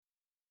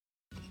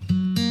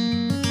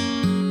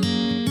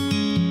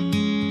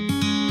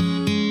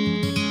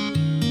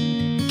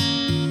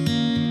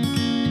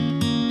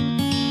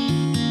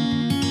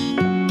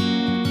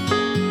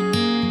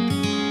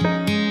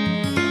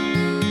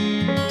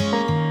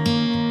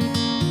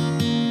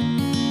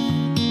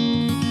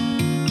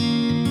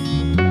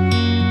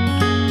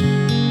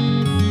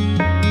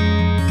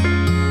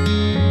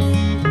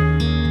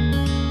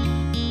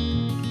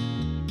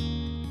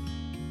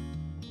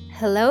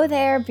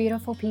there,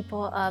 beautiful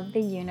people of the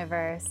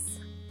universe.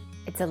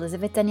 It's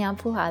Elizabeth Danielle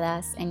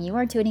Pujadas, and you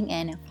are tuning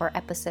in for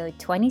episode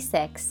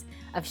 26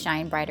 of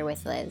Shine Brighter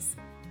with Liz.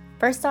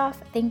 First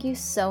off, thank you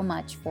so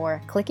much for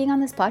clicking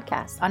on this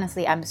podcast.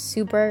 Honestly, I'm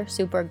super,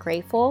 super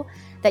grateful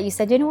that you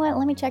said, you know what,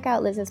 let me check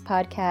out Liz's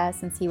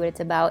podcast and see what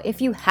it's about.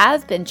 If you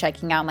have been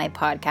checking out my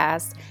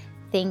podcast,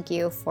 thank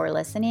you for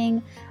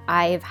listening.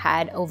 I've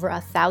had over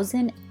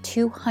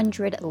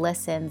 1,200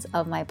 listens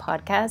of my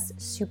podcast.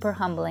 Super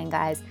humbling,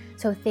 guys.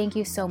 So thank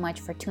you so much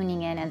for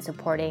tuning in and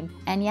supporting.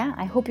 And yeah,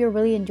 I hope you're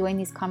really enjoying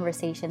these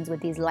conversations with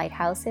these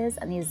lighthouses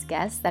and these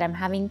guests that I'm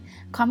having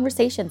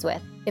conversations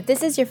with. If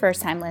this is your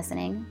first time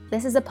listening,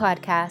 this is a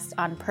podcast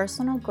on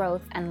personal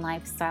growth and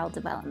lifestyle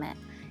development.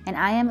 And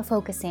I am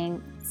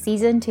focusing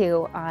season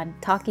 2 on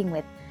talking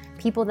with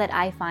people that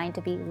I find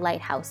to be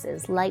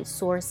lighthouses, light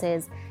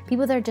sources,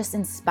 people that are just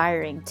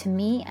inspiring to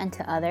me and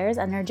to others,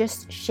 and they're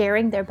just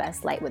sharing their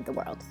best light with the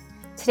world.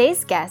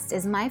 Today's guest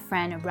is my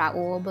friend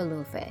Raul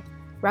Balufe.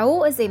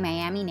 Raul is a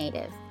Miami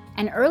native,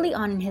 and early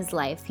on in his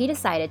life, he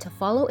decided to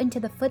follow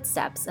into the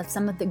footsteps of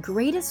some of the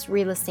greatest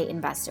real estate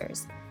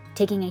investors.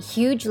 Taking a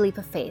huge leap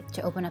of faith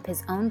to open up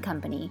his own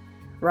company,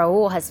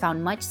 Raul has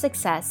found much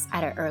success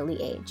at an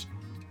early age.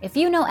 If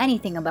you know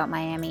anything about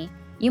Miami,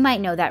 you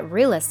might know that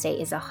real estate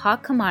is a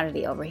hot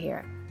commodity over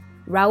here.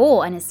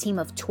 Raul and his team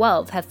of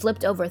 12 have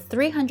flipped over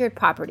 300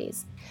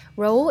 properties.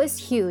 Raul is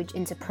huge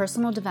into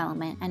personal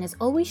development and is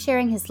always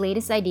sharing his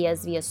latest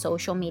ideas via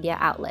social media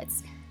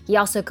outlets. He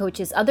also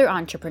coaches other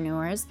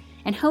entrepreneurs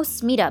and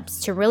hosts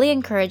meetups to really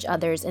encourage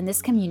others in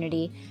this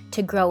community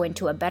to grow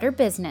into a better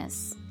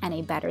business and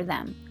a better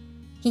them.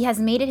 He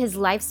has made it his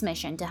life's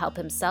mission to help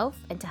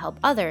himself and to help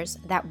others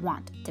that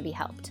want to be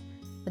helped.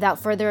 Without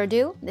further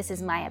ado, this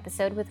is my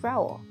episode with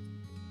Raul.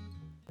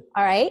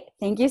 All right.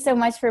 Thank you so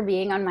much for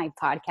being on my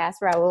podcast,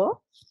 Raul.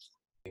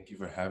 Thank you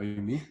for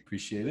having me.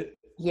 Appreciate it.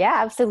 Yeah,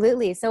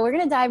 absolutely. So we're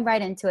going to dive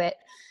right into it.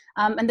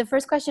 And the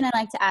first question I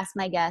like to ask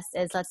my guests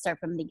is, let's start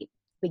from the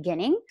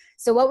beginning.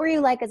 So what were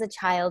you like as a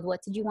child?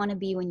 What did you want to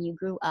be when you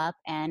grew up?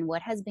 And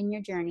what has been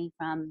your journey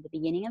from the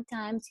beginning of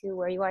time to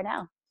where you are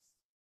now?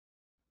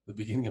 The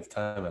beginning of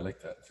time. I like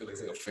that. I feel like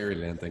it's like a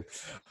fairyland thing.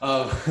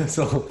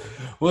 So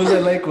what was I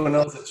like when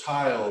I was a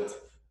child?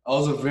 I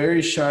was a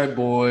very shy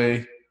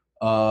boy.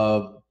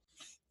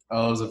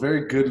 I was a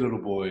very good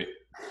little boy,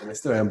 and I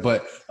still am.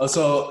 But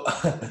also,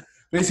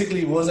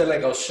 basically, what was I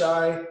like? I was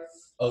shy.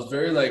 I was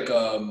very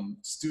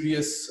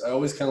studious. I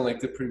always kind of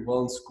like did pretty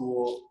well in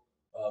school.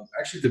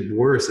 Actually did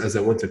worse as I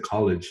went to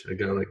college. I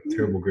got like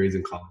terrible grades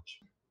in college.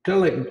 Kind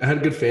of like I had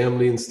a good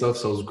family and stuff,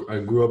 so I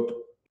grew up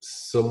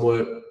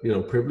somewhat,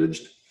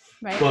 privileged.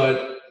 Right.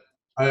 But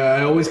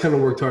I always kind of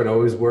worked hard. I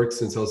always worked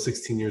since I was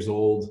 16 years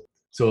old.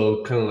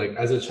 So kind of like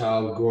as a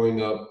child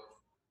growing up,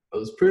 I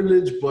was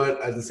privileged,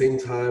 but at the same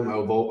time, I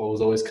was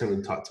always kind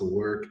of taught to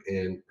work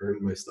and earn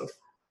my stuff.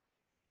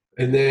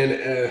 And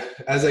then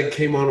as I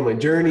came on my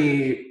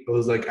journey, it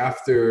was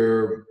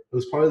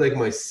probably like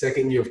my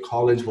second year of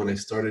college when I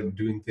started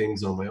doing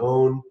things on my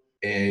own.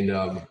 And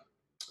I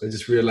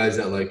just realized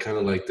that like kind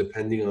of like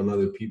depending on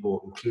other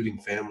people, including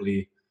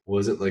family,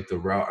 wasn't like the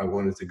route I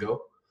wanted to go.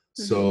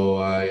 Mm-hmm. So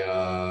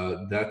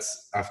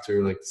that's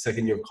after like the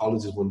second year of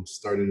college is when I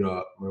started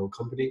my own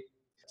company.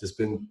 Just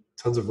been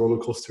tons of roller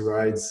coaster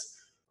rides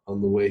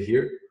on the way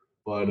here.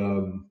 But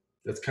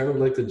that's kind of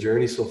like the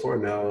journey so far.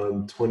 Now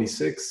I'm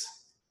 26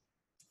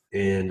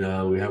 and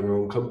we have our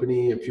own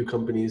company, a few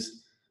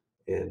companies,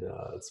 and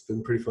it's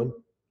been pretty fun.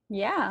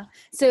 Yeah.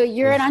 So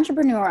you're an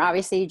entrepreneur.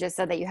 Obviously, you just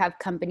said that you have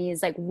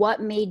companies. Like, what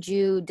made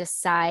you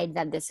decide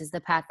that this is the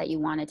path that you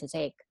wanted to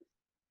take?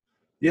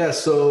 Yeah.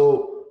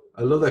 So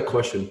I love that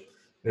question.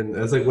 And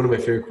that's like one of my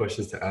favorite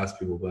questions to ask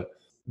people. But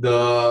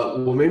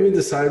what made me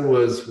decide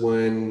was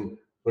when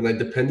I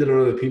depended on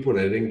other people and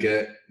I didn't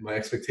get, my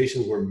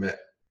expectations weren't met.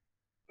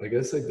 I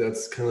guess like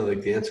that's kind of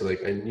like the answer.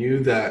 Like I knew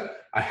that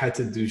I had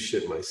to do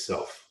shit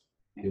myself.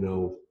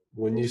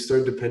 When you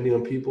start depending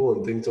on people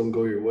and things don't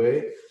go your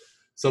way,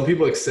 some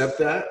people accept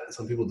that,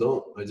 some people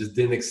don't. I just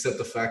didn't accept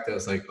the fact that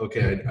it's like,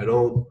 okay, I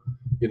don't,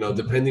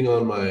 depending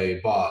on my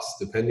boss,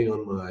 depending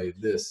on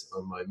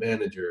on my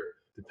manager,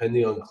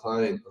 depending on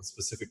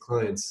specific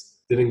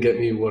clients, didn't get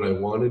me what I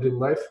wanted in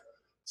life.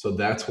 So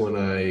that's when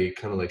I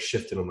kind of like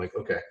shifted. I'm like,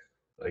 okay,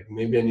 like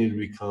maybe I need to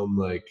become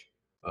like,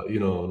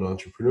 an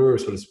entrepreneur,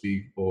 so to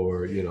speak,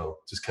 or,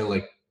 just kind of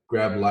like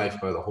grab life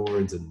by the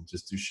horns and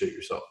just do shit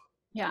yourself.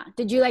 Yeah.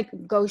 Did you like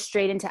go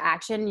straight into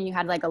action and you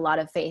had like a lot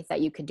of faith that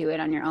you could do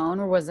it on your own?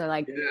 Or was there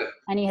like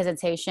any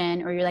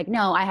hesitation, or you're like,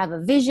 no, I have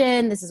a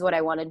vision. This is what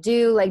I want to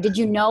do. Like, did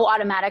you know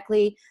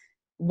automatically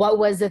what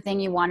was the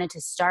thing you wanted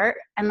to start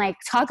and like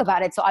talk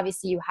about it? So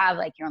obviously you have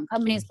like your own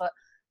companies, but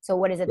so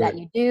what is it that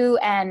you do?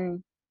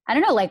 And I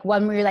don't know, like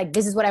when were you like,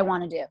 this is what I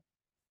want to do?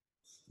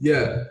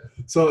 Yeah.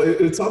 So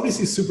it's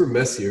obviously super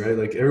messy, right?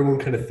 Like everyone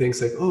kind of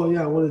thinks like, oh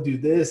yeah, I want to do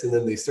this. And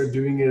then they start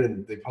doing it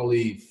and they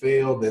probably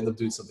fail. They end up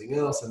doing something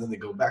else and then they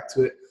go back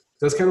to it.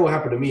 That's kind of what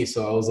happened to me.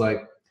 So I was like,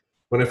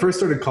 when I first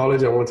started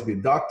college, I wanted to be a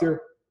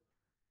doctor.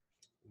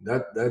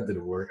 That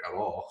didn't work at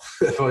all.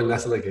 It probably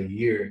lasted like a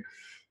year.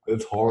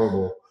 It's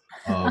horrible.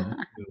 I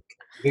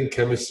think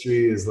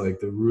chemistry is like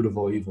the root of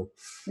all evil.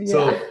 Yeah.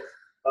 So,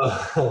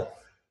 uh,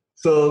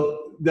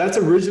 so that's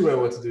originally what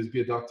I wanted to do, is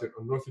be a doctor,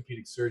 an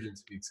orthopedic surgeon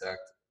to be exact.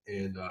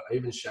 And I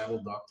even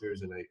shadowed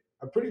doctors, and I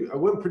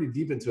went pretty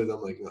deep into it.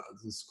 I'm like, no,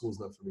 this school's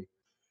not for me.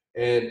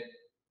 And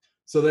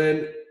so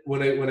then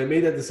when I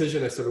made that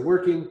decision, I started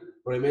working.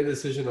 When I made the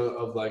decision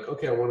of like,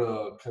 okay, I want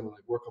to kind of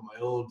like work on my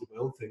own, do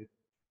my own thing.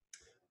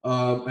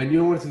 I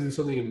knew I wanted to do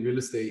something in real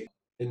estate,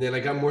 and then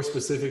I got more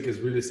specific as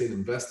real estate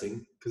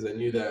investing, because I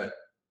knew that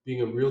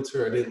being a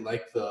realtor, I didn't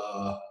like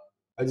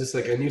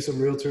I knew some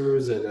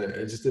realtors, and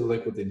I just didn't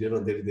like what they did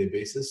on a day-to-day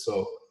basis.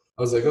 So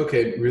I was like,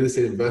 okay, real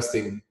estate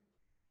investing,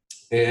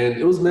 and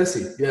it was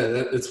messy.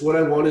 Yeah, it's what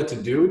I wanted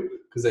to do,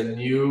 because I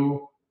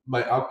knew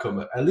my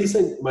outcome. At least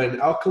my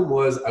outcome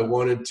was I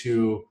wanted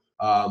to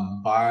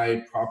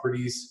buy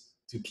properties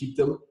to keep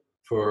them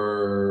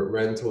for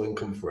rental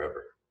income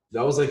forever.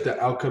 That was like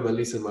the outcome, at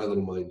least in my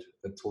little mind,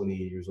 at 20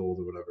 years old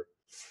or whatever.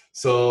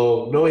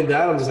 So knowing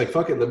that, I'm just like,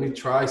 fuck it, let me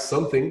try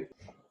something.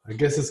 I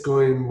guess it's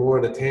going more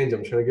on a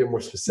tangent. I'm trying to get more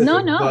specific.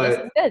 No, this But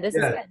is good. This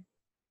is yeah. good.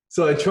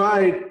 So I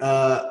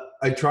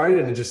tried it,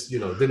 and it just,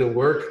 didn't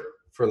work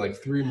for like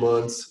 3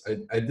 months.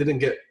 I didn't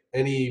get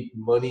any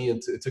money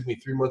until it took me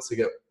 3 months to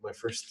get my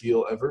first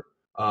deal ever.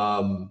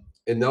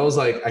 And that was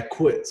like, I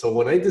quit. So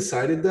when I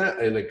decided that,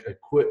 I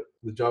quit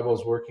the job I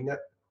was working at,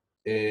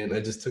 and I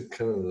just took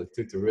the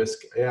risk.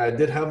 Yeah, I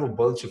did have a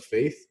bunch of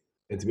faith,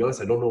 and to be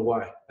honest, I don't know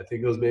why. I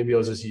think it was maybe I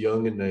was just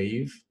young and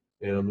naive,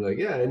 and I'm like,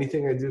 yeah,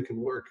 anything I do can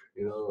work,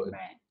 And,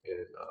 Right.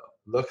 and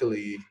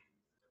luckily,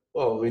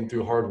 well, I mean,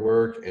 through hard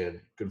work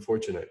and good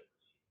fortune, I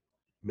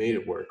made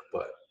it work.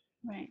 But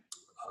Right.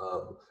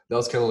 that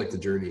was kind of like the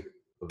journey.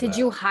 Did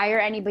you hire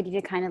anybody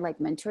to kind of like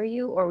mentor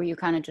you, or were you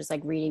kind of just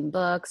like reading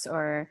books,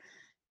 or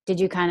did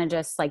you kind of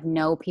just like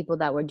know people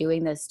that were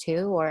doing this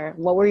too, or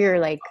what were your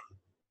like?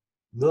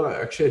 No,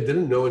 actually, I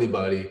didn't know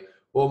anybody.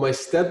 Well, my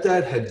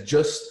stepdad had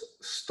just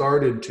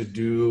started to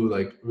do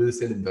like real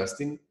estate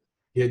investing.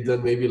 He had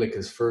done maybe like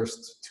his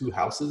first 2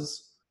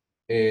 houses.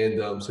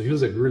 And so he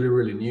was like really,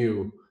 really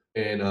new.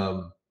 And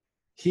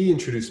he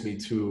introduced me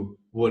to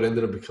what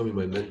ended up becoming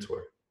my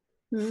mentor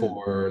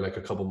for like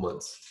a couple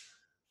months.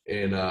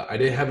 And I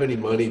didn't have any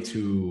money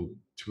to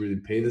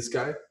really pay this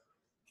guy.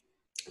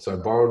 So I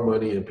borrowed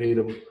money and paid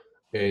him.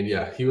 And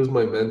yeah, he was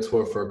my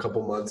mentor for a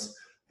couple months.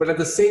 But at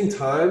the same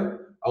time,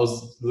 I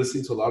was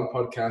listening to a lot of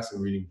podcasts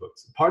and reading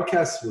books.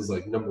 Podcast was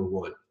like number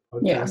one.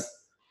 Podcast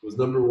was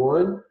number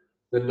one.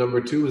 Then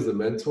number two was the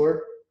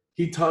mentor.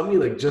 He taught me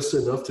like just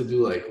enough to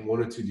do like 1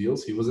 or 2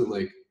 deals. He wasn't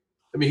like,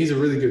 I mean, he's a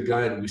really good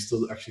guy, and we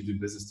still actually do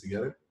business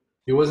together.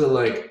 He wasn't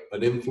like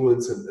an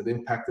influence and an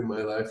impact in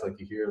my life like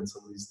you hear on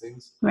some of these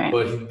things. Right.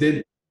 But he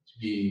did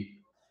be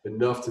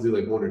enough to do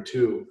like 1 or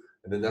 2.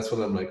 And then that's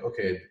when I'm like,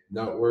 okay,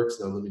 now it works.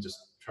 Now let me just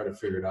try to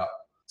figure it out.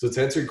 So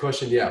to answer your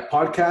question, yeah,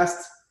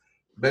 podcast,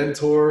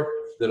 mentor,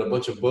 then a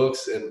bunch of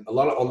books, and a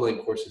lot of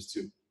online courses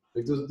too.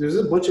 Like there's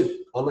a bunch of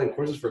online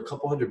courses for a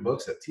couple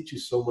 $100 that teach you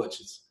so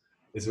much.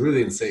 It's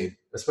really insane,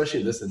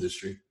 especially in this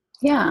industry.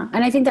 Yeah.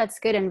 And I think that's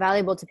good and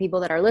valuable to people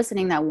that are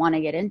listening that want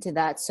to get into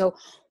that. So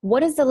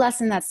what is the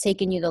lesson that's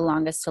taken you the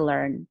longest to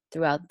learn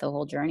throughout the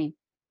whole journey?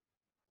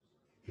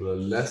 The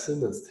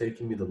lesson that's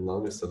taken me the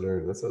longest to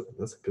learn. That's a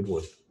good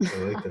one. I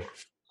like that.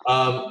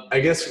 I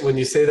guess when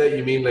you say that,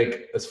 you mean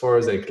like as far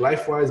as like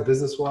life-wise,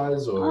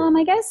 business-wise, or?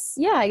 I guess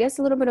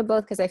a little bit of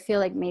both, because I feel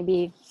like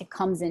maybe it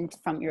comes in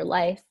from your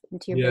life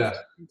into your business,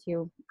 into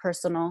your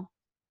personal.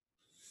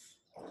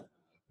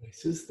 I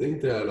just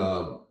think that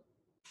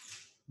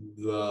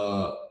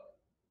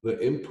the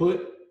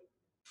input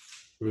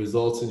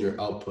results in your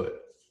output.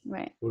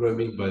 Right. What do I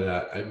mean by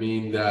that? I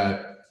mean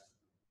that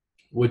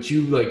what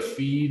you like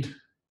feed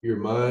your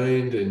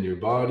mind and your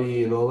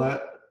body and all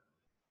that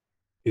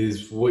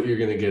is what you're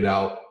gonna get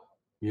out.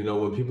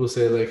 When people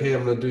say like, hey,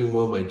 I'm not doing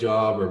well in my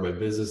job, or my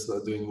business is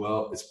not doing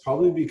well, it's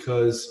probably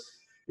because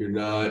you're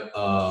not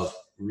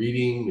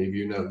reading, maybe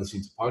you're not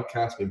listening to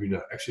podcasts, maybe you're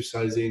not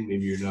exercising,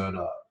 maybe you're not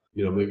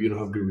maybe you don't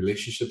have good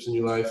relationships in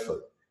your life. But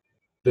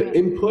the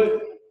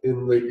input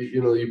in like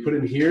you put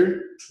in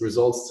here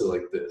results to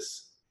like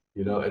this,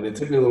 and it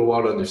took me a little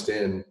while to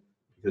understand,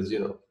 because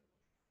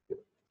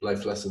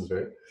life lessons,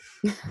 right?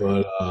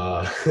 But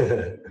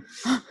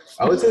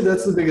I would say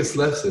that's the biggest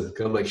lesson.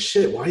 'Cause I'm like,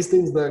 shit, why is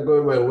things not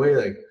going my way?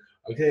 Like,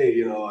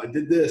 okay, I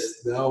did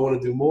this, now I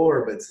want to do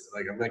more, but it's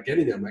like I'm not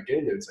getting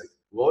there. It's like,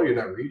 well, you're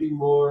not reading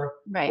more.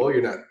 Right. Well,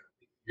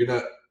 you're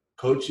not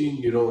coaching.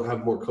 You don't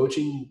have more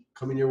coaching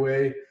coming your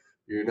way.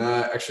 You're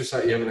not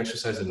exercising. You haven't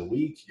exercised in a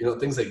week.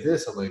 Things like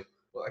this. I'm like,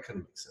 well, that kind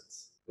of makes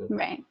sense.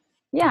 Right.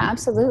 Yeah,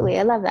 absolutely.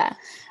 I love that.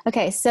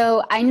 Okay.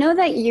 So I know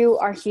that you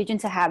are huge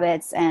into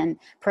habits and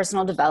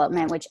personal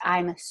development, which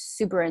I'm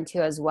super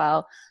into as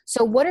well.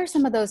 So what are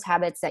some of those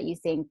habits that you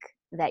think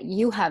that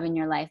you have in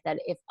your life that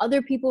if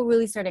other people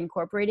really start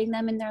incorporating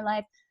them in their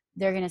life,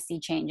 they're going to see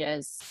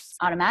changes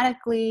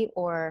automatically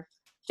or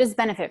just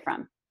benefit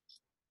from?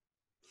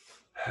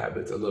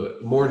 Habits. I love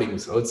it.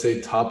 Mornings. I would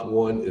say top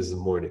one is the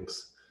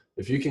mornings.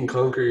 if you can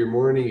conquer your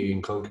morning, you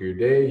can conquer your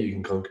day, you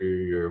can conquer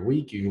your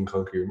week, you can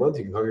conquer your month,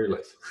 you can conquer your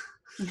life.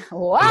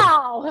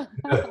 Wow.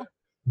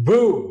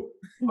 Boom.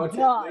 Okay,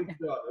 Done. thank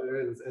God. All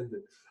right, let's end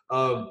it.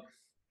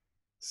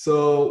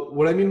 So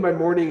what I mean by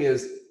morning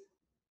is,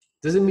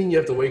 doesn't mean you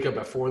have to wake up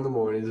at 4 in the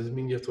morning. Doesn't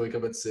mean you have to wake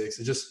up at 6.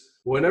 It's just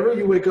whenever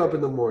you wake up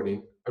in the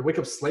morning, I'd wake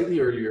up slightly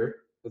earlier.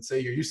 Let's say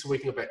you're used to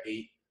waking up at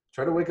 8.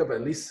 Try to wake up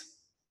at least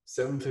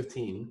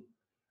 7:15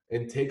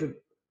 and take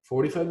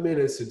 45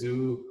 minutes to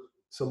do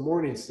some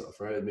morning stuff,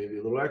 right? Maybe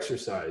a little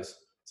exercise,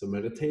 some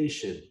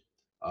meditation.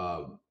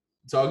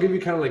 So I'll give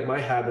you kind of like my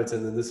habits,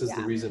 and then this is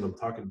the reason I'm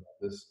talking about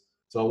this.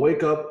 So I'll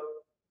wake up,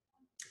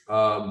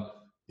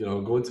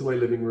 go into my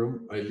living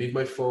room. I leave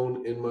my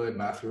phone in my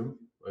bathroom.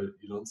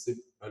 You don't sleep.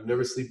 I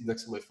never sleep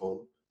next to my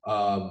phone.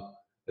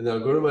 And then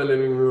I'll go to my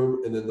living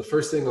room, and then the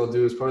first thing I'll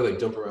do is probably like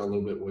jump around a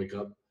little bit, wake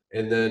up,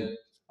 and then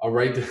I'll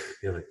write down,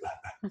 and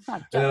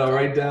then I'll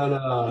write down,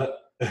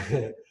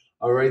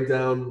 I'll write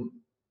down,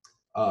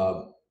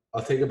 I'll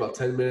take about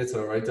 10 minutes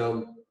and I'll write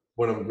down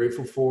what I'm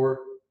grateful for,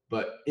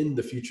 but in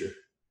the future,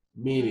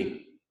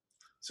 meaning,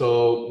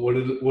 so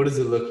what does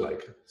it look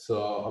like?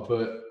 So I'll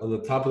put on the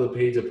top of the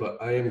page, I put,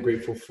 I am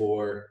grateful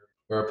for,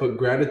 or I put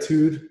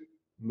gratitude,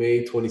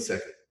 May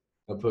 22nd.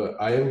 I put,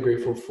 I am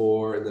grateful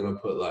for, and then I'll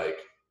put like,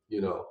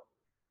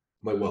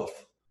 my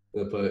wealth.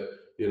 And I put,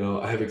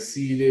 I have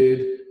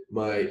exceeded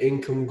my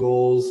income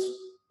goals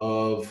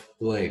of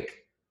blank.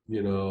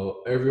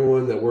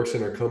 Everyone that works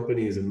in our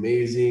company is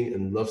amazing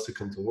and loves to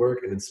come to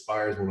work and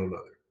inspires one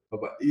another.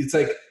 But it's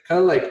like,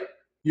 kind of like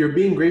you're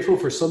being grateful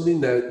for something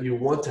that you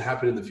want to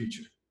happen in the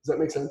future. Does that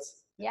make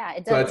sense? Yeah,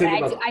 it does.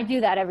 So I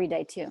do that every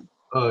day too.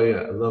 Oh yeah,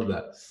 I love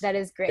that. That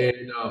is great.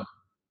 And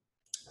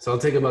so I'll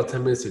take about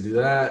 10 minutes to do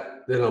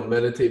that. Then I'll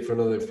meditate for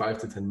another 5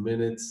 to 10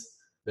 minutes.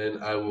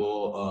 Then I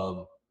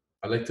will,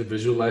 I like to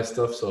visualize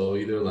stuff. So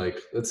either like,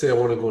 let's say I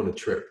want to go on a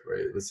trip,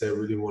 right? Let's say I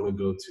really want to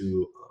go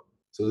to,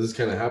 so this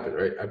kind of happened,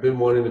 right? I've been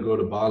wanting to go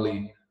to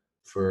Bali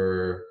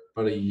for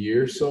about a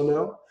year or so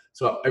now.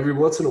 So every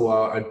once in a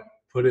while, I'd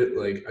put it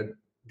like, I'd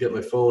get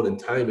my phone and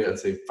time it, I'd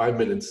say 5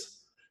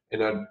 minutes.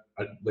 And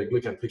I'd like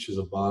look at pictures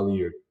of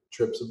Bali or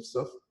trips and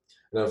stuff.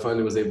 And I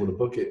finally was able to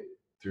book it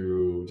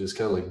through just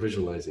kind of like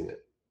visualizing it.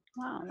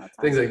 Wow, that's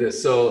awesome. Things like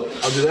this. So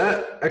I'll do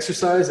that,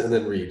 exercise, and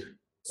then read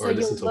or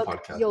listen to a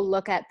podcast. You'll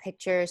look at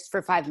pictures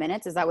for 5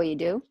 minutes. Is that what you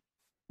do?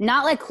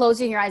 Not like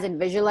closing your eyes and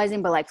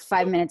visualizing, but like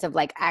 5 minutes of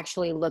like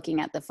actually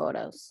looking at the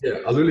photos. Yeah,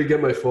 I'll literally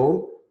get my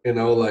phone and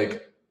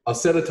I'll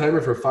set a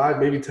timer for 5,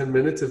 maybe 10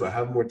 minutes if I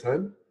have more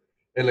time.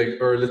 And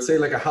or let's say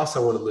like a house I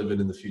want to live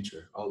in the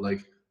future.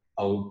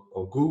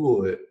 I'll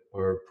Google it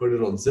or put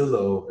it on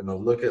Zillow and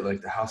I'll look at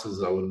like the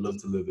houses I would love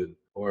to live in.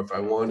 Or if I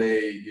want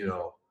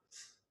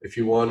if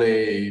you want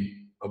a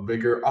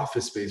bigger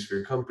office space for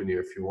your company,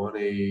 or if you want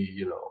a,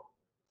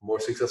 more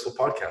successful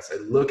podcast, I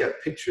look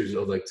at pictures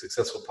of like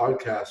successful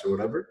podcasts or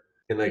whatever.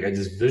 And like, I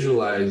just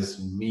visualize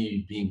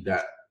me being in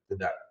that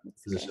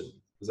position. Good.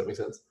 Does that make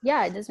sense?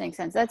 Yeah, it does make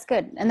sense. That's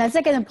good. And that's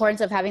like an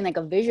importance of having like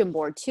a vision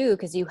board too.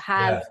 Cause you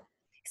have,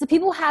 so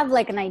people have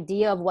like an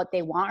idea of what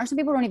they want, or some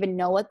people don't even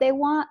know what they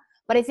want.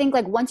 But I think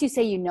like once you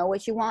say you know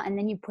what you want, and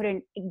then you put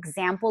an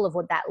example of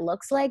what that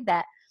looks like,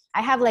 that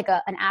I have like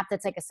an app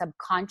that's like a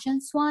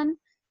subconscious one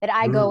that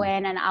I go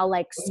in and I'll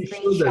like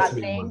screenshot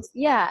things.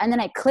 Yeah. And then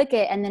I click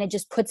it and then it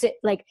just puts it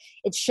like,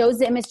 it shows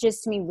the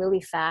images to me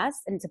really fast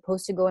and it's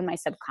supposed to go in my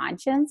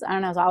subconscious. I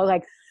don't know. So I was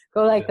like,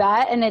 go like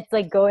that. And it's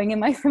like going in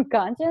my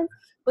subconscious.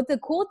 But the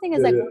cool thing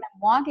is when I'm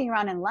walking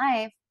around in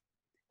life,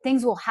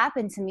 things will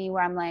happen to me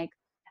where I'm like,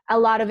 a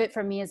lot of it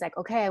for me is like,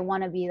 okay, I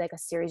want to be like a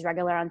series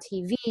regular on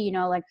TV,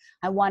 like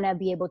I want to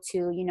be able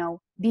to,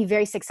 be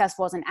very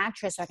successful as an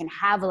actress so I can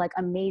have like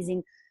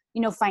amazing,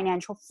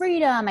 financial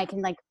freedom. I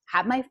can like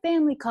have my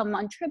family come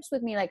on trips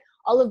with me. Like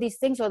all of these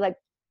things are like,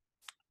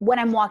 when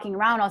I'm walking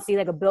around, I'll see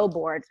like a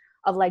billboard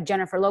of like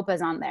Jennifer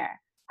Lopez on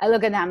there. I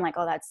look at that, I'm like,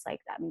 oh, that's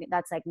like that.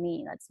 That's like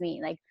me. That's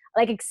me.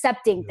 Like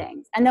accepting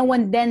things. And then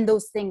when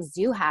those things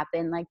do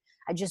happen, like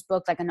I just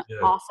booked like an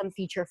awesome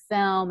feature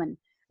film and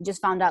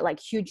just found out like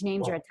huge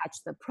names are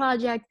attached to the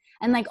project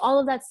and like all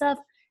of that stuff.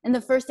 And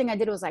the first thing I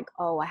did was like,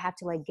 oh, I have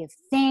to like give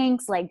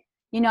thanks. Like,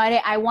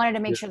 I wanted to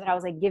make sure that I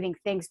was like giving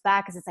thanks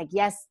back. Cause it's like,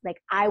 yes, like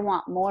I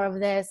want more of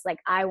this. Like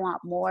I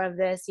want more of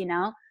this,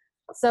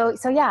 So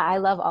yeah, I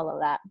love all of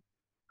that.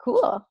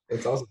 Cool.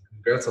 That's awesome.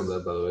 Congrats on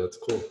that, by the way. That's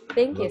cool.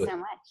 Thank you so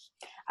much.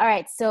 All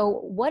right.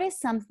 So what is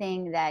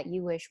something that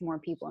you wish more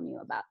people knew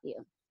about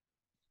you?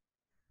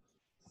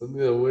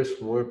 Something I wish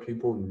more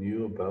people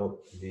knew about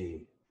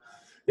me.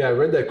 Yeah, I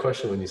read that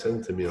question when you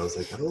sent it to me. I was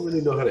like, I don't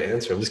really know how to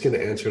answer. I'm just going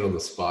to answer it on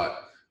the spot.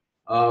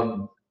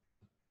 I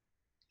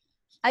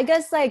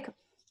guess like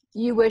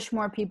you wish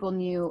more people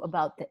knew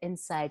about the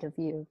inside of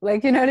you.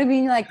 Like, you know what I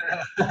mean? Like,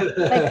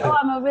 oh,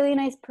 I'm a really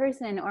nice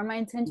person, or my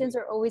intentions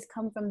are always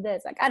come from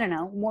this. Like, I don't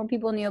know. More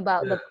people knew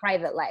about the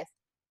private life.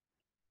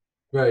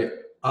 Right.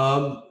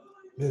 Man,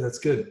 that's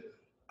good.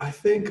 I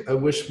think I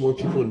wish more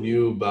people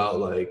knew about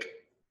like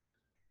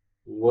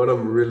what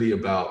I'm really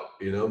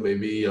about,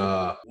 maybe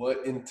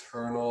what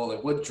internal,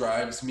 like what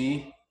drives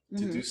me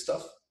to do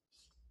stuff.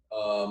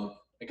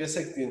 I guess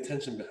like the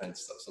intention behind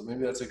stuff. So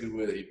maybe that's a good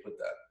way that you put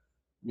that.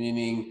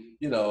 Meaning,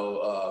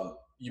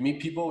 you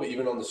meet people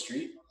even on the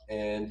street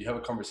and you have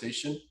a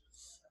conversation,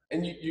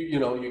 and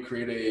you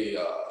create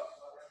a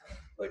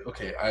like,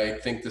 okay, I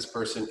think this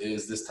person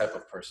is this type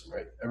of person,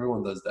 right?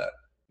 Everyone does that.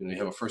 You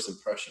have a first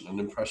impression, an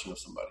impression of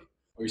somebody,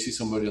 or you see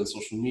somebody on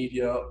social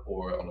media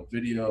or on a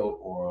video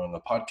or on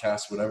a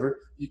podcast, whatever.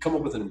 You come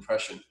up with an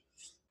impression.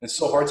 It's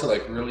so hard to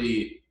like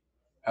really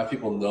have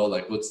people know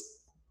like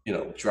what's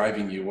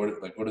driving you. What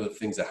are the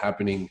things that are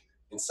happening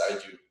inside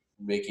you,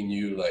 making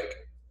you like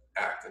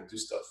act and do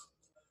stuff.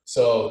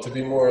 So to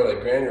be more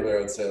like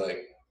granular, I'd say like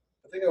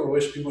I think I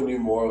wish people knew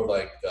more of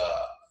like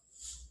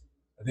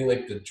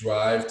the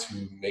drive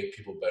to make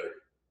people better.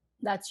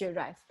 That's your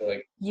drive.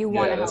 Like, you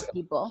want to help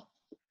people.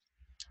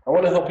 I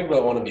want to help people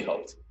that want to be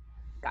helped.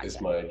 Gotcha.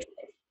 Is my drive.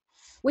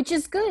 Which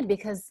is good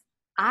because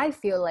I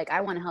feel like I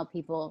want to help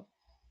people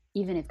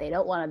even if they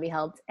don't want to be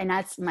helped. And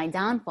that's my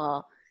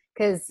downfall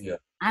because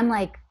I'm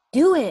like,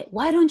 do it.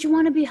 Why don't you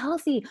want to be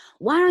healthy?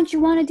 Why don't you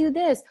want to do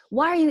this?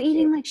 Why are you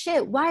eating like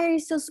shit? Why are you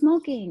still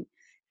smoking?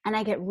 And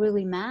I get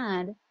really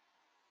mad.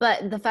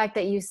 But the fact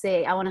that you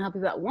say, I want to help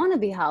people that want to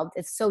be helped,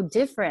 it's so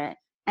different.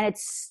 And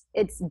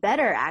it's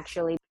better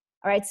actually.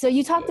 All right. So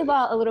you talked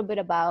about a little bit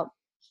about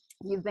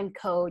you've been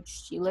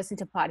coached, you listen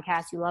to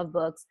podcasts, you love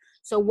books.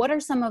 So what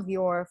are some of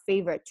your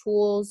favorite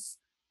tools,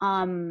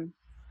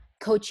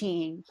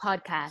 coaching,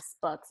 podcasts,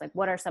 books? Like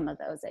what are some of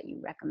those that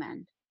you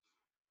recommend?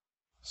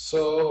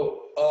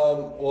 So,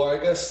 well, I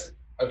guess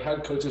I've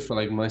had coaches for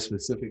like my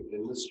specific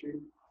industry.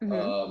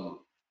 Mm-hmm.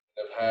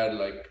 I've had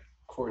like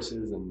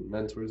courses and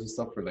mentors and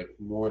stuff for like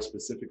more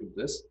specific of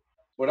this.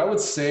 What I would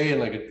say in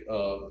like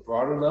a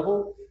broader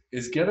level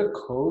is get a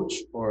coach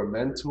or a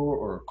mentor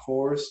or a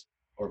course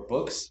or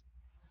books.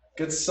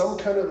 Get some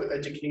kind of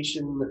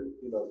education,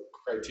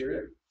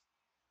 criteria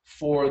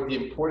for the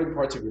important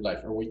parts of your life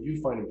or what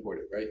you find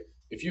important, right?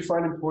 If you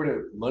find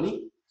important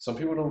money, some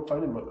people don't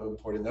find it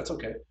important, that's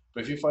okay.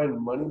 But if you find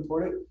money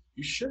important,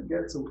 you should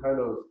get some kind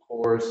of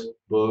course,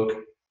 book,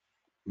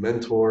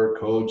 mentor,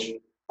 coach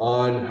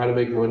on how to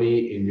make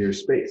money in your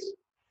space.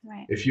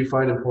 Right. If you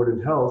find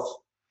important health,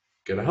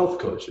 get a health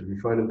coach. If you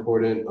find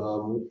important,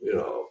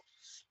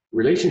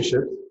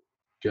 relationships,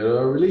 get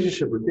a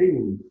relationship or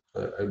dating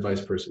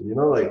advice person.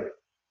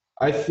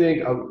 I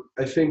think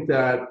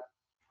that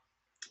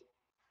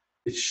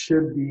it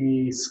should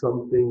be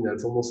something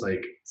that's almost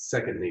like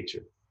second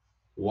nature.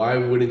 Why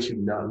wouldn't you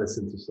not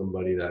listen to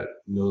somebody that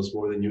knows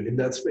more than you in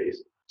that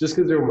space? Just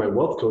because they're my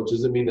wealth coach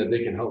doesn't mean that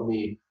they can help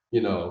me,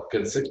 get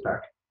a six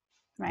pack.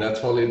 Right. That's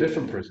probably a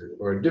different person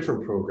or a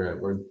different program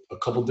or a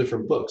couple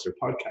different books or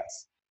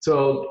podcasts.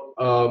 So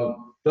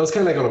that was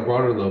kind of like on a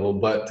broader level,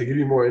 but to give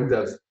you more in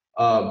depth,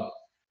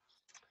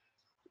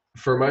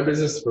 for my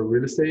business, for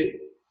real estate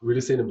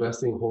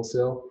investing,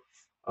 wholesale,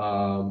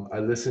 I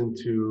listen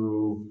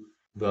to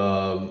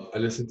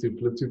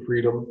Flip to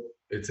Freedom.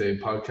 It's a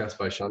podcast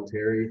by Sean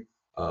Terry,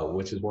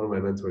 which is one of my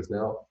mentors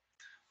now.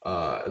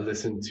 I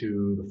listened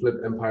to the Flip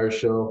Empire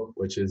Show,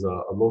 which is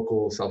a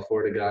local South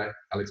Florida guy,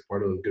 Alex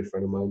Pardo, a good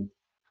friend of mine.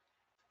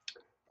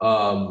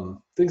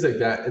 Things like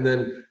that. And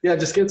then,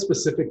 just get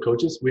specific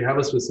coaches. We have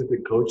a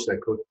specific coach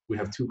we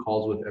have 2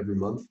 calls with every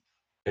month,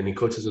 and he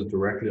coaches us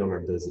directly on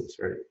our business,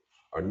 right?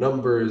 Our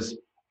numbers,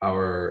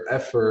 our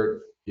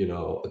effort,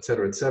 et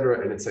cetera, et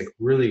cetera. And it's like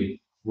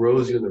really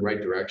rows you in the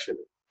right direction.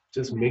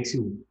 Just makes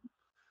you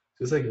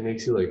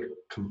like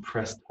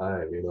compressed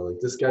time, like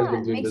this guy's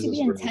been doing business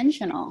for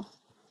intentional.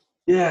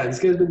 This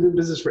guy's been doing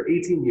business for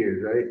 18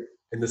 years, right?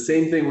 And the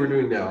same thing we're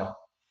doing now.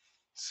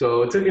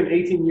 So it took him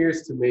 18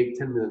 years to make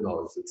 $10 million,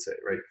 let's say,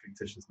 right?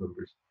 Fictitious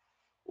numbers.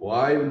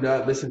 Why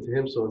not listen to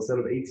him? So instead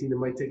of 18, it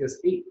might take us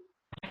 8.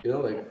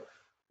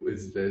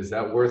 Is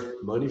that worth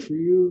money for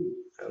you?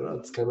 I don't know.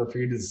 It's kind of for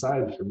you to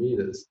decide. For me,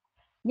 it is.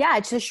 Yeah,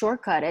 it's a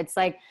shortcut. It's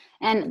like,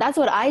 and that's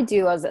what I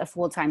do as a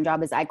full-time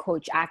job is I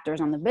coach actors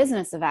on the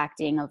business of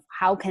acting, of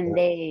how can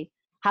they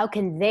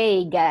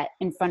get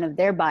in front of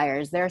their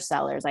buyers, their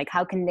sellers? Like,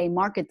 how can they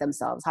market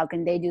themselves? How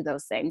can they do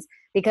those things?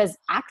 Because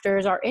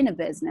actors are in a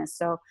business.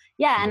 So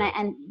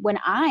and when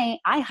I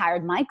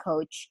hired my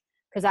coach,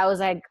 because I was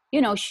like,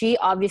 she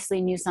obviously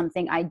knew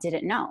something I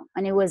didn't know.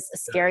 And it was a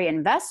scary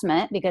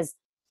investment because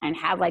I didn't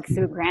have like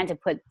 $3,000 to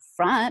put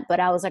front, but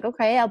I was like,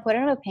 okay, I'll put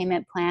it on a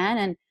payment plan.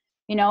 And,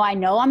 I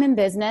know I'm in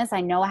business.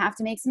 I know I have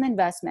to make some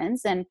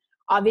investments. And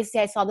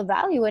obviously I saw the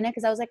value in it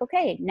because I was like,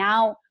 okay,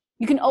 now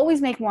you can always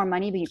make more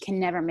money, but you can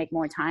never make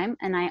more time.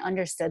 And I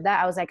understood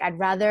that. I was like, I'd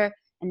rather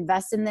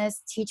invest in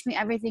this, teach me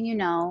everything you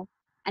know.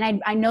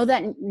 And I know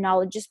that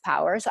knowledge is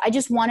power. So I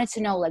just wanted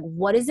to know, like,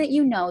 what is it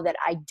that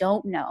I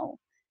don't know?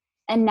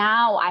 And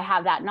now I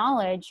have that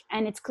knowledge.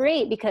 And it's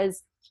great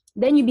because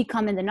then you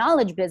become in the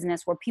knowledge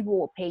business where people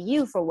will pay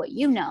you for what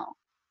you know.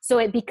 So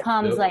it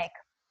becomes like,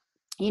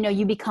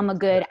 you become a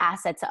good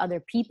asset to other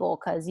people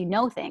because you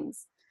know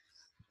things.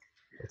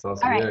 That's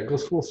awesome. Right. Yeah, it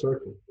goes full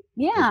circle.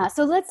 Yeah.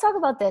 So let's talk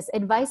about this.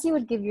 Advice you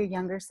would give your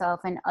younger self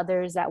and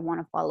others that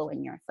want to follow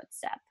in your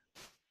footsteps.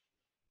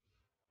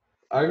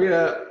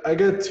 I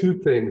got 2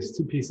 things,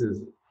 2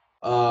 pieces.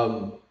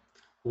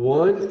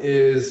 One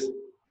is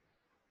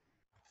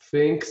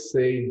think,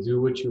 say,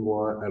 do what you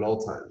want at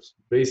all times.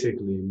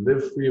 Basically,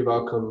 live free of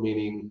outcome,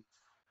 meaning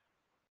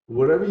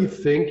whatever you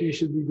think you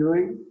should be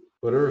doing,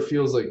 whatever you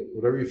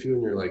feel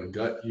in your like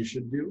gut you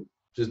should do,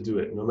 just do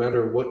it. No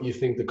matter what you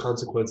think the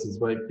consequences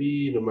might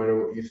be, no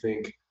matter what you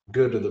think,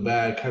 good or the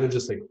bad, kind of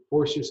just like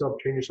force yourself,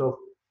 train yourself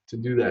to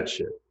do that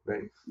shit,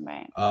 right?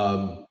 Right.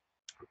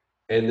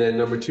 And then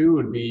number two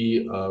would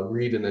be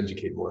read and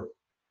educate more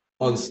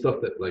on Mm-hmm.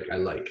 stuff that like I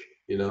like,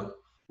 you know.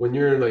 When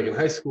you're like in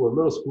high school or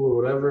middle school or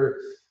whatever,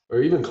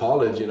 or even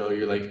college, you know,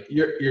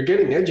 you're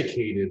getting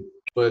educated,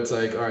 but it's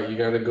like, all right, you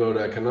got to go to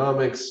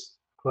economics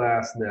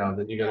class now,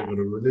 then you got to Yeah. go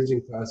to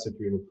religion class if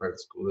you're in a private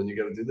school, then you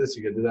got to do this,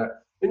 you got to do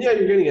that, and yeah,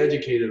 you're getting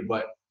educated,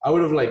 but I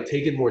would have like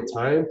taken more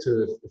time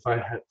to if I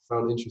had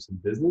found interest in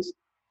business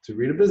to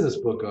read a business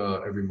book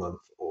every month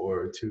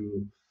or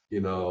to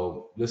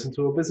listen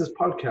to a business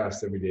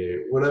podcast every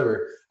day,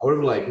 whatever. I would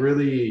have like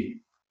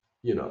really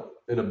in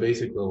a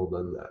basic level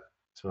done that.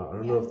 So I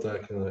don't know Yeah. if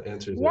that kind of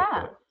answers it, Yeah.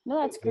 but No,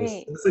 that's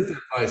great. that's like the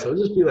advice. I would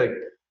just be like,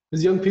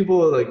 because young people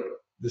are like,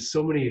 there's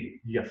so many,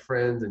 you got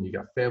friends and you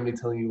got family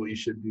telling you what you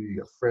should do. You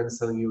got friends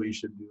telling you what you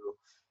should do.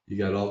 You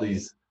got all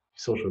these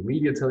social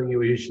media telling you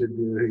what you should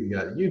do. You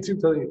got YouTube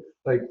telling you,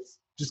 like,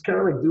 just kind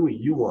of like do what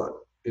you want.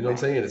 You know what I'm Right.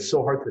 saying? And it's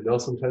so hard to know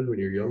sometimes when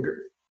you're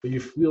younger, but you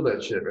feel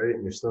that shit, right?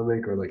 In your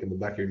stomach or like in the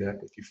back of your neck.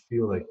 Like you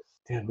feel like,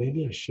 damn,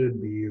 maybe I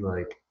should be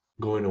like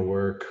going to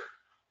work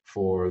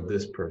for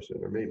this person,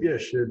 or maybe I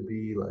should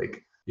be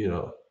like,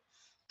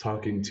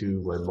 talking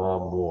to my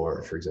mom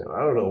more, for example.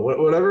 I don't know,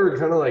 whatever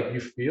kind of like you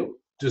feel,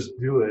 just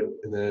do it,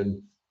 and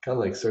then kind of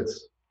like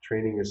starts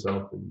training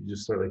yourself, and you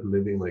just start like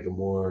living like a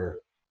more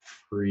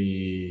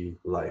free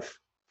life.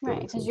 If that Right.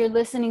 makes Because sense. you're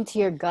listening to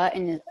your gut,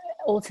 and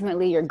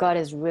ultimately your gut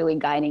is really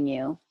guiding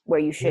you where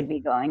you Yeah. should be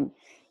going.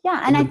 Yeah.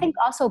 And And I the think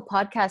also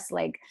podcasts,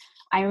 like,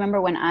 I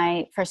remember when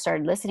I first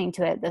started listening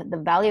to it, the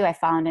value I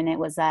found in it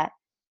was that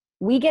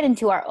we get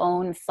into our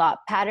own thought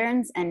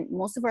patterns, and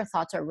most of our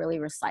thoughts are really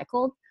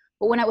recycled.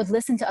 But when I would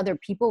listen to other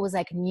people, it was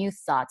like new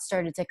thoughts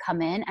started to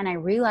come in, and I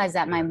realized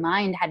that my yeah,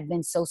 mind had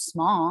been so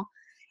small,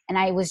 and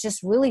I was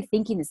just really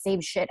thinking the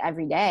same shit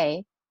every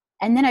day.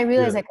 And then I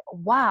realized, yeah, like,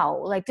 wow,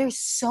 like there's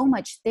so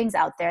much things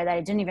out there that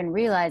I didn't even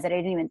realize, that I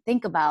didn't even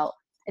think about.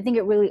 I think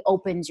it really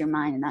opens your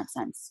mind in that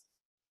sense.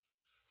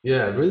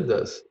 yeah, it really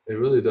does. It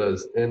really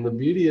does. And the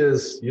beauty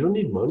is you don't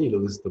need money to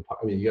listen to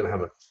I mean, you gotta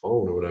have a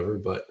phone or whatever,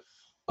 but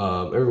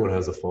everyone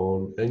has a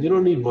phone, and you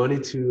don't need money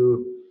to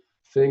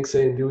think,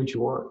 say, and do what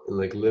you want and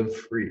like live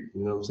free.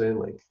 You know what I'm saying?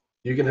 Like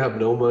you can have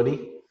no money,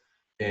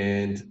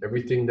 and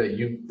everything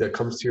that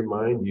comes to your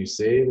mind, you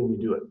save and you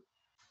do it.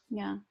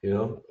 Yeah. You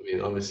know, I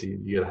mean, obviously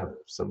you gotta have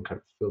some kind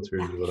of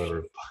filters or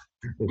whatever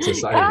in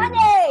society.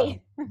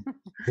 Kanye!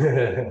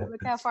 But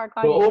Look how far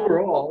Kanye's gone.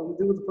 overall, you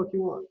do what the fuck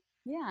you want.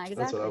 Yeah,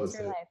 That's what I exactly. would It's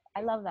your say. life.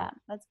 I love that.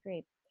 That's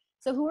great.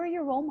 So, who are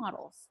your role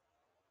models?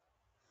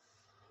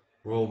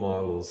 Role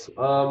models.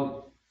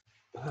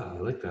 I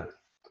like that.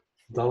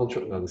 Donald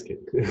Trump. No, I'm just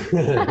kidding.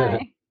 I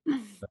Hi.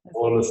 That's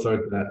want great. to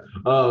start that.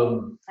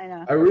 I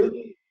know. I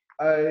really,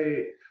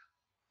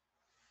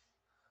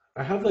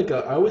 I have like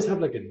I always have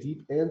like a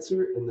deep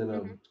answer and then a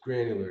Mhm.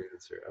 granular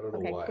answer. I don't know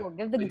Okay, why. cool.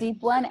 Give the Like,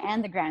 deep one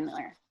and the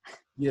granular.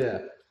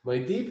 yeah, my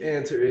deep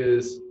answer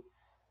is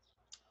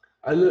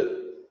I look.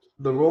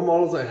 The role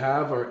models I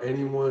have are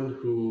anyone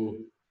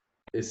who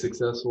is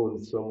successful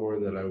in somewhere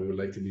that I would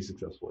like to be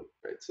successful in.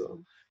 Right.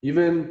 So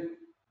even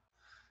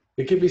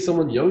it could be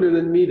someone younger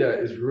than me that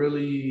is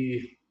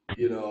really,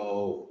 you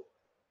know,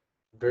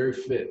 very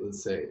fit,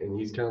 let's say, and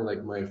he's kind of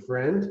like my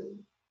friend.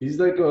 He's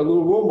like a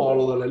little role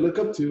model that I look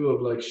up to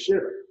of like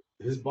shit.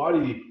 His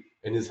body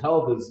and his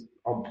health is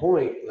on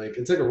point. Like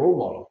it's like a role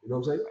model. You know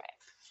what I'm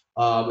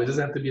saying? It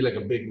doesn't have to be like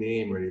a big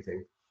name or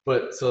anything.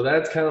 But so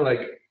that's kind of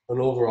like an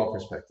overall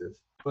perspective.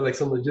 But like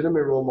some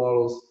legitimate role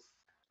models.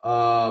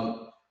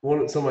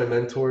 Some of my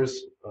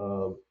mentors,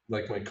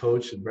 like my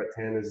coach, Brett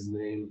Tanner is his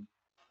name.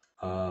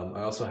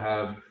 I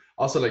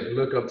also like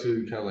look up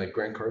to kind of like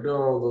Grant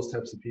Cardone, those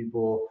types of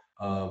people.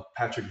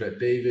 Patrick Bet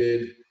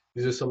David.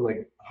 These are some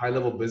like high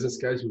level business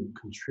guys who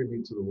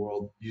contribute to the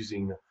world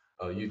using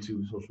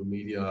YouTube, social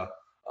media,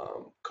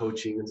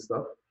 coaching and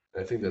stuff.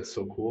 And I think that's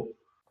so cool.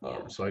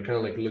 Yeah. So I kind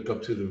of like look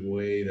up to the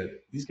way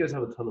that these guys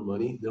have a ton of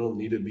money. They don't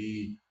need to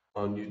be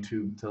on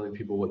YouTube telling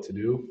people what to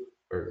do,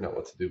 or not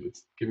what to do, but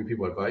giving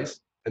people advice.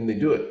 And they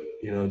do it,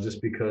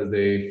 just because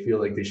they feel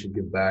like they should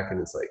give back and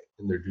it's like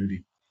in their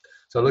duty.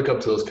 So I look up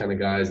to those kind of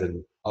guys,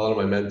 and a lot of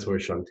my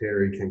mentors, Sean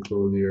Terry, Ken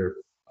Clothier,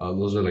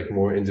 those are like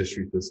more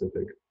industry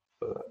specific.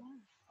 But I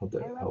hope I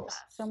that love helps.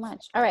 that so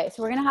much. All right,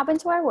 so we're going to hop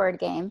into our word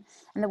game.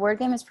 And the word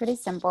game is pretty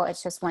simple.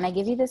 It's just when I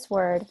give you this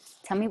word,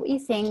 tell me what you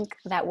think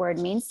that word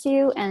means to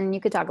you, and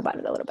you could talk about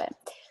it a little bit.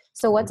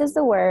 So, what does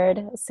the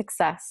word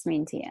success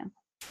mean to you?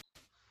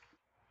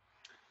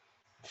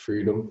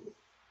 Freedom,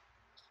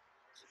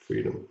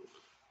 freedom.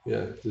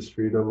 Yeah, just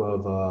freedom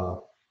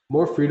of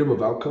more freedom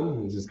of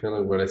outcome, which is kind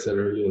of what I said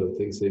earlier. The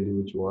things they do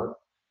what you want,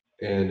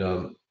 and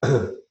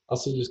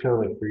also just kind of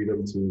like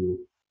freedom to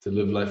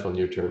live life on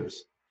your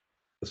terms.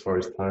 as far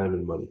as time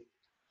and money.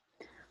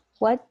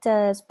 What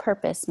does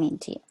purpose mean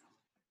to you?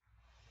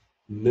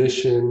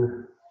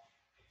 Mission,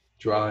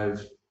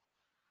 drive,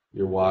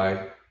 your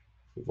why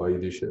you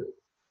do shit.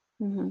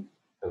 Mm-hmm.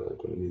 I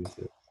like what it means.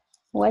 Yeah.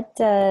 What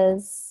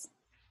does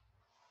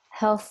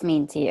health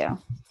mean to you?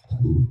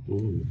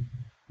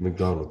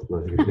 McDonald's.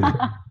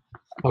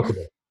 Talk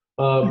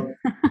about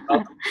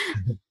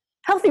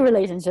Healthy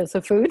relationships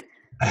with food.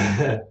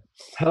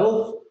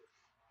 health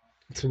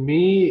to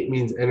me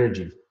means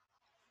energy.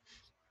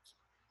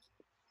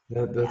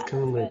 That's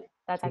kind of like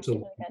that's actually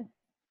really good.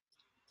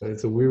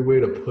 It's a weird way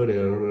to put it.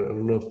 I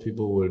don't know if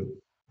people would,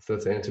 if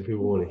that's the answer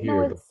people want to hear.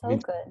 No, it's but so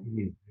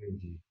good.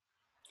 Energy.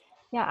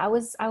 Yeah, I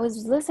was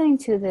listening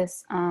to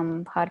this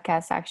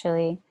podcast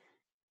actually,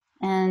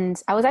 and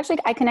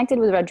I connected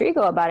with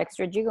Rodrigo about it because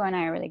Rodrigo and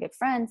I are really good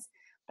friends,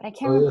 but I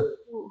can't remember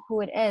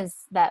who it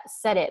is that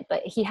said it.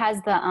 But he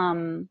has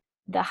the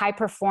high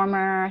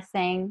performer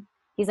thing.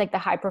 He's like the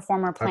high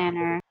performer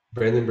planner.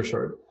 Brandon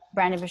Burchard,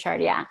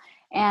 yeah.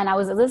 And I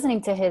was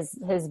listening to his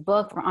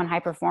book on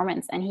high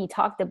performance, and he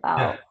talked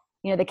about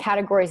the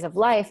categories of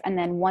life, and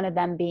then one of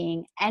them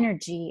being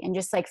energy, and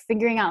just like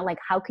figuring out like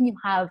how can you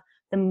have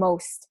the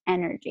most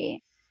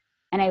energy.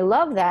 And I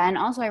love that. And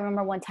also I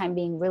remember one time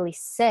being really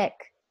sick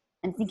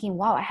and thinking,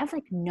 wow, I have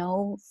like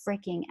no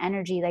freaking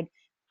energy. Like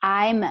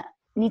I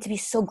need to be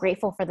so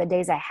grateful for the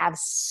days I have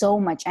so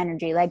much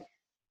energy. Like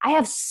I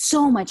have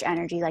so much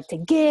energy, like to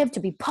give, to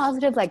be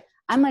positive. Like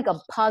I'm like a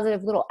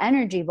positive little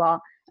energy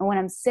ball. And when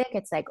I'm sick,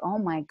 it's like, oh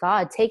my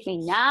God, take me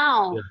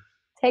now. Yeah.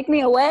 Take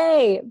me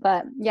away.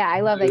 But yeah,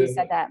 I love that you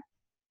said that.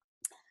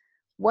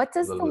 What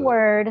does the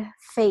word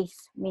faith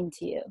mean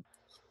to you?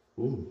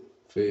 Ooh,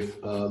 faith.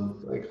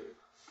 Like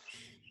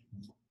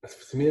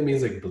to me, it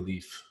means like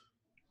belief.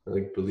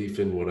 Like belief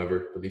in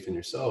whatever, belief in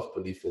yourself,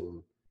 belief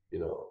in,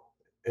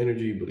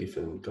 energy, belief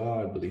in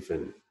God, belief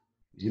in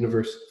the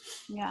universe.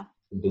 Yeah.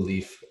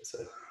 Belief.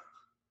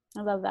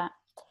 I love that.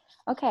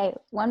 Okay,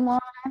 one more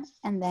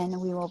and then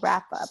we will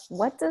wrap up.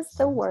 What does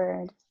the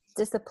word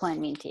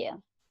discipline mean to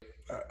you?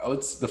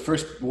 The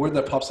first word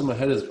that pops in my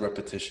head is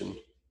repetition.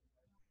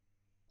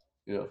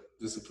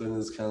 Discipline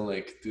is kind of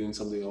like doing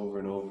something over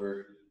and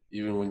over,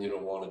 even when you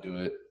don't want to do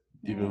it,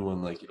 even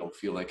when like you don't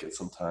feel like it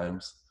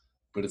sometimes.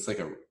 But it's like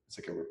a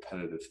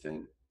repetitive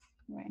thing,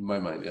 right. In my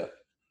mind. Yeah.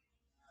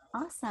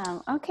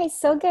 Awesome. Okay,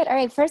 so good. All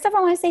right. First off, I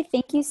want to say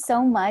thank you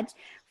so much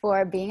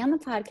for being on the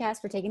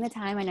podcast, for taking the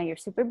time. I know you're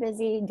super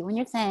busy doing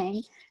your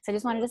thing. So I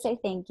just wanted to say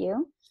thank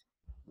you.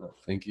 Well,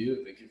 thank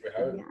you. Thank you for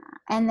having me.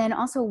 And then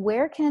also,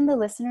 where can the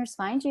listeners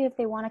find you if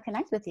they want to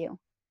connect with you?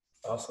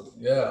 Awesome.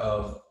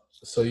 Yeah.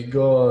 So you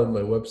go on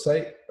my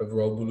website of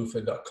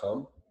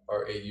raulbolufe.com,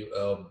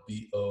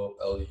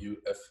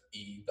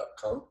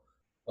 RAULBOLUFE.com.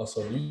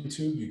 Also on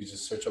YouTube, you can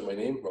just search up my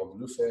name, Raul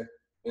Bolufe.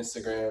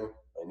 Instagram,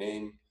 my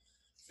name.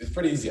 It's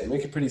pretty easy. I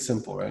make it pretty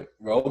simple, right?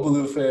 Raul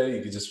Bolufe.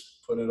 You can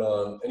just put it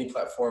on any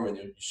platform and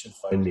you should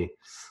find me.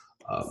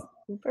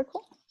 Super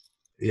cool.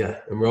 Yeah.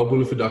 And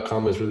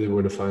raulbolufe.com is really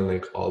where to find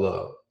like all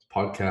the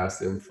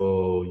podcast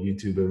info,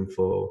 YouTube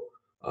info,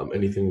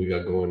 anything we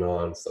got going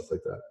on, stuff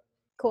like that.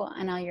 Cool.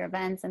 And all your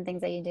events and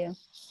things that you do.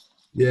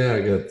 Yeah,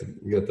 I got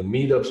the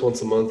meetups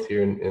once a month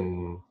here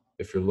in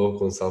if you're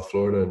local in South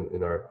Florida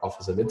in our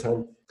office in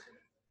Midtown.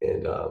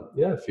 And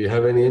if you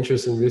have any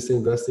interest in real estate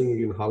investing,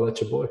 you can holler at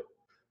your boy.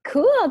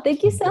 Cool.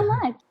 Thank you so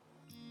much.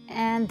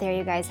 And there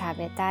you guys have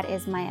it. That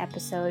is my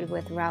episode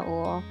with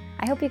Raul.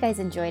 I hope you guys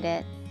enjoyed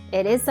it.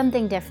 It is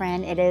something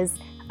different. It is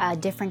a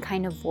different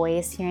kind of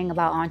voice, hearing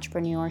about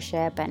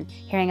entrepreneurship and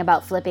hearing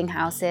about flipping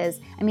houses.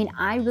 I mean,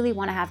 I really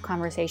want to have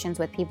conversations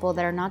with people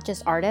that are not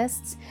just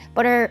artists,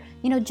 but are,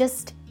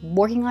 just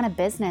working on a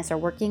business or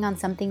working on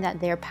something that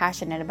they're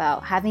passionate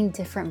about. Having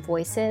different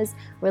voices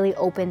really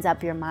opens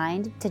up your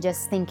mind to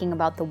just thinking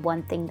about the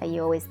one thing that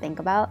you always think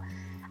about.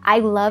 I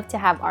love to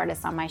have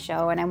artists on my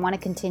show, and I want to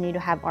continue to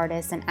have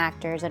artists and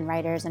actors and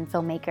writers and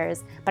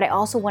filmmakers, but I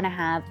also want to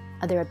have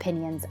other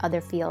opinions, other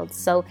fields.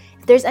 So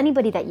if there's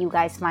anybody that you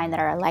guys find that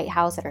are a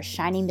lighthouse, that are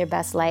shining their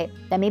best light,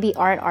 that maybe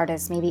aren't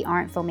artists, maybe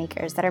aren't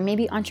filmmakers, that are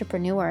maybe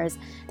entrepreneurs,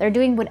 that are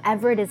doing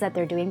whatever it is that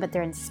they're doing, but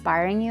they're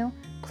inspiring you,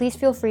 please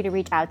feel free to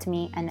reach out to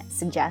me and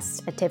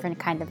suggest a different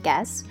kind of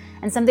guest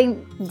and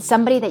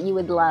somebody that you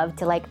would love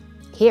to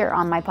hear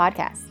on my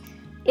podcast.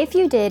 If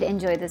you did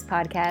enjoy this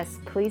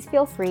podcast, please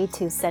feel free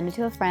to send it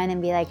to a friend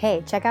and be like,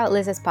 hey, check out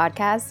Liz's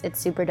podcast. It's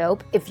super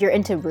dope. If you're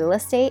into real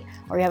estate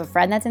or you have a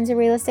friend that's into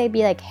real estate,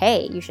 be like,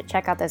 hey, you should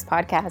check out this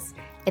podcast.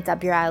 It's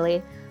up your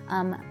alley.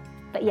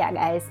 But yeah,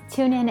 guys,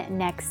 tune in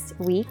next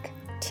week,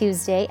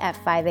 Tuesday at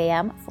 5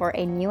 a.m. for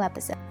a new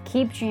episode.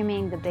 Keep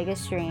dreaming the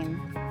biggest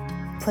dream,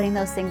 putting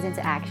those things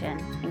into action,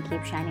 and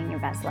keep shining your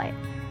best light.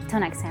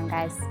 Till next time,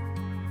 guys.